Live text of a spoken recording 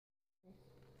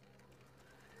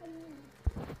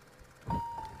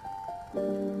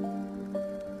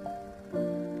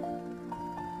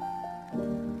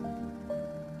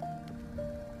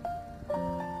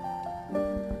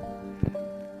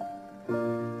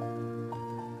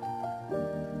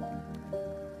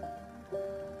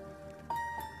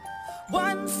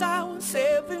Once I was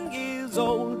 7 years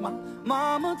old, my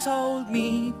mama told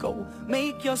me, go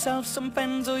make yourself some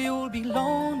friends or you'll be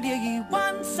lonely.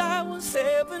 Once I was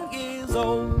 7 years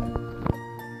old.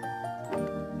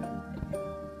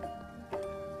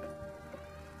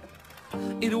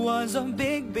 It was a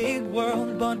big, big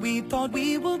world, but we thought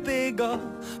we were bigger,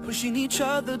 pushing each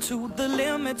other to the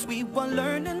limits. We were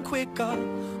learning quicker.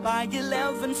 By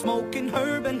 11, smoking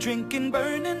herb and drinking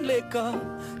burning liquor.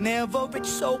 Never rich,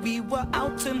 so we were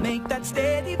out to make that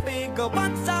steady figure.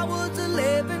 Once I was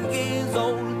 11 years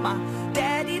old, my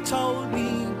daddy told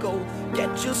me, go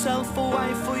get yourself a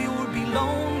wife or you'll be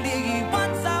lonely.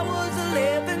 Once I was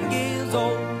 11 years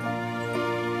old.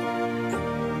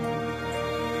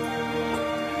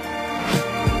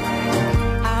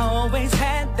 Always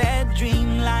had that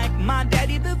dream like my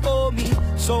daddy before me.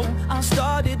 So I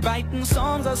started writing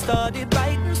songs, I started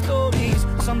writing stories.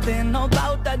 Something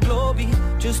about that glory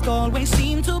just always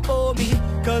seemed to bore me,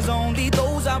 'cause only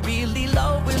those I really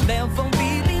love will ever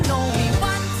really know me.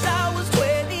 Once I was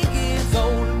 20 years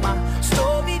old, my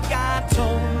story got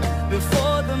told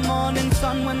before the morning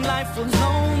sun when life was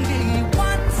lonely.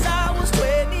 Once I was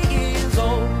 20 years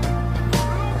old.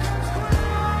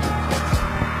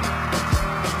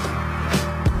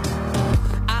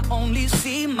 Only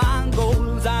see my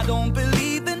goals, I don't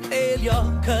believe in failure,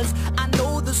 'cause I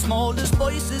know the smallest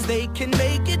voices, they can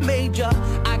make it major.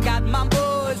 I got my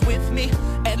boys with me,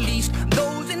 at least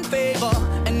those in favor.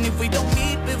 And if we don't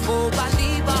meet before I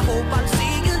leave, I hope I'll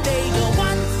see you later.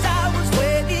 Once I was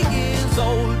 20 years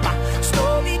old, my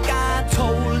story got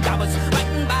told. I was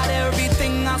writing about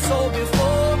everything I saw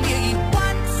before me.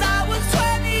 Once I was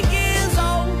 20 years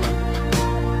old.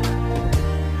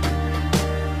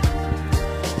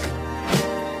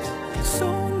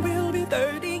 Soon we'll be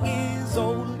 30 years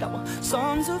old. Our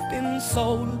songs have been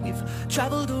sold. We've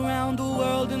traveled around the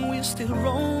world and we're still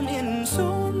roaming.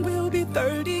 Soon we'll be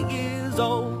 30 years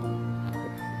old.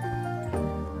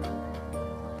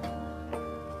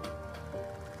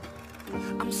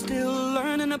 I'm still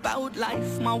learning about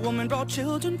life. My woman brought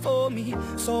children for me,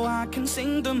 so I can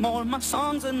sing them all my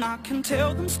songs and I can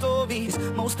tell them stories.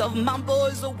 Most of my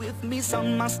boys are with me,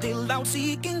 some are still out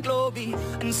seeking glory,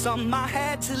 and some I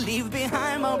had to leave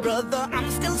behind. My brother, I'm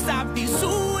still sorry.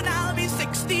 Soon I'll be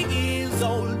 60 years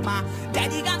old. My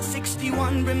daddy got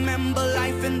 61. Remember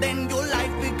life and then your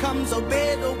life becomes a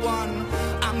better one.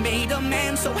 I made a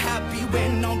man so happy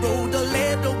when I wrote a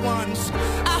letter once.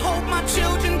 I hope my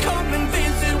children come and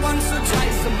visit once or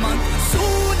twice a month.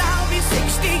 Soon I'll be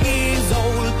 60 years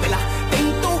old. Will I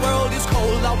think the world is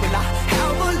cold, or will I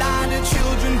have a lot of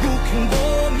children who can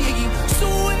bore me?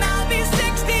 Soon I'll be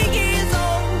 60 years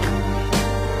old.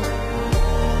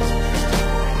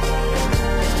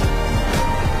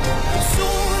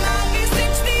 Soon I'll be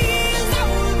 60 years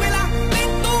old. Will I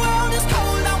think the world is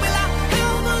cold, or will I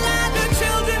have a lot of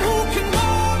children who can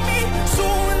bore me?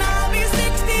 Soon I'll be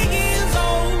 60 years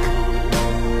old.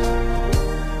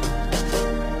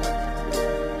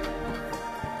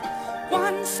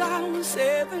 Once I was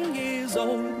 7 years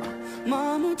old,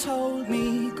 mama told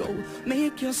me, go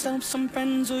make yourself some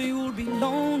friends or you'll be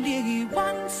lonely.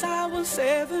 Once I was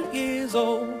 7 years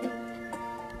old.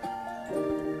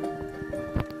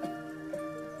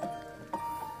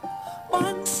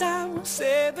 Once I was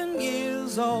 7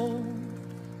 years old.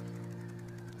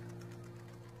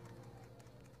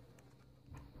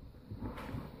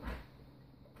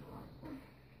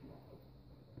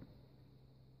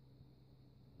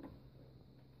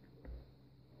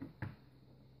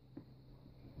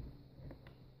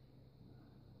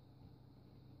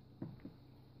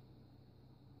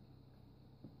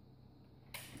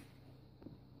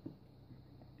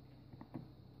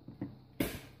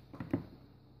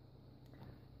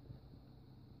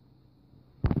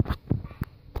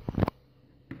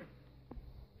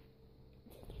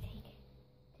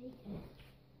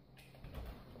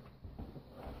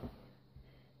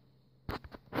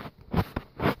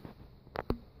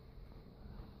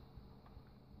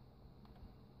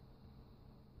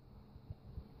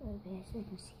 Maybe I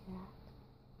shouldn't see that.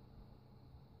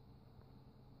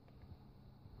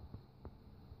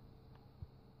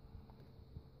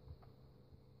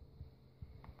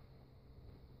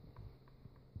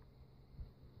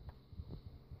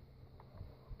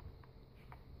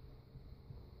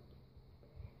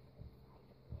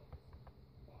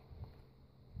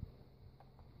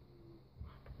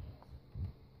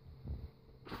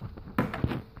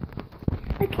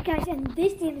 Alright guys, and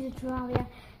this is the end of the Terraria.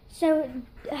 So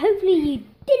hopefully you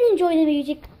did enjoy the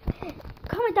music.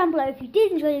 Comment down below if you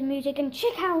did enjoy the music, and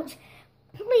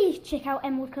please check out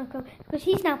Emraldcoco, because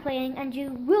he's now playing, and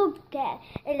you will get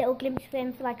a little glimpse of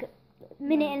him for like a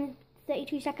minute and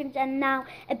 32 seconds, and now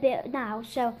a bit now.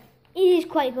 So it is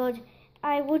quite good.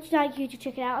 I would like you to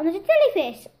check it out. And there's a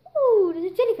jellyfish. Oh,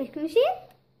 there's a jellyfish. Can you see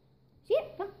it? See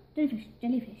it? Oh,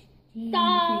 jellyfish.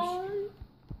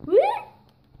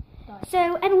 So,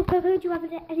 Emraldcoco, do you have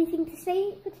anything to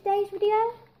say for today's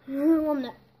video? 1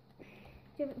 minute.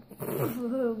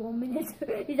 1 minute.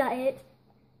 Is that it?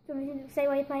 Do you want anything to say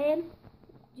while you're playing?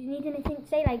 Do you need anything to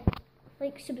say?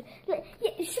 Subscribe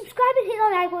and hit the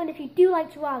like button if you do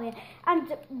like Terraria.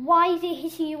 And why is it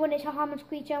hitting you when it's a harmless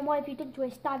creature? And why have you done to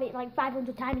it? Stab it like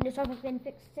 500 times and the someone's been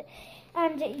fixed it.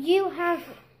 And you have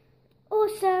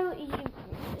also.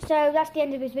 So that's the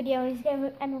end of his video. He's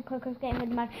getting Emraldcoco's getting rid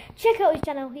of man. Check out his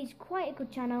channel. He's quite a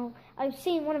good channel. I've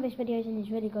seen one of his videos and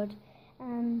he's really good.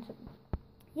 And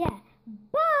yeah,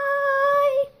 bye.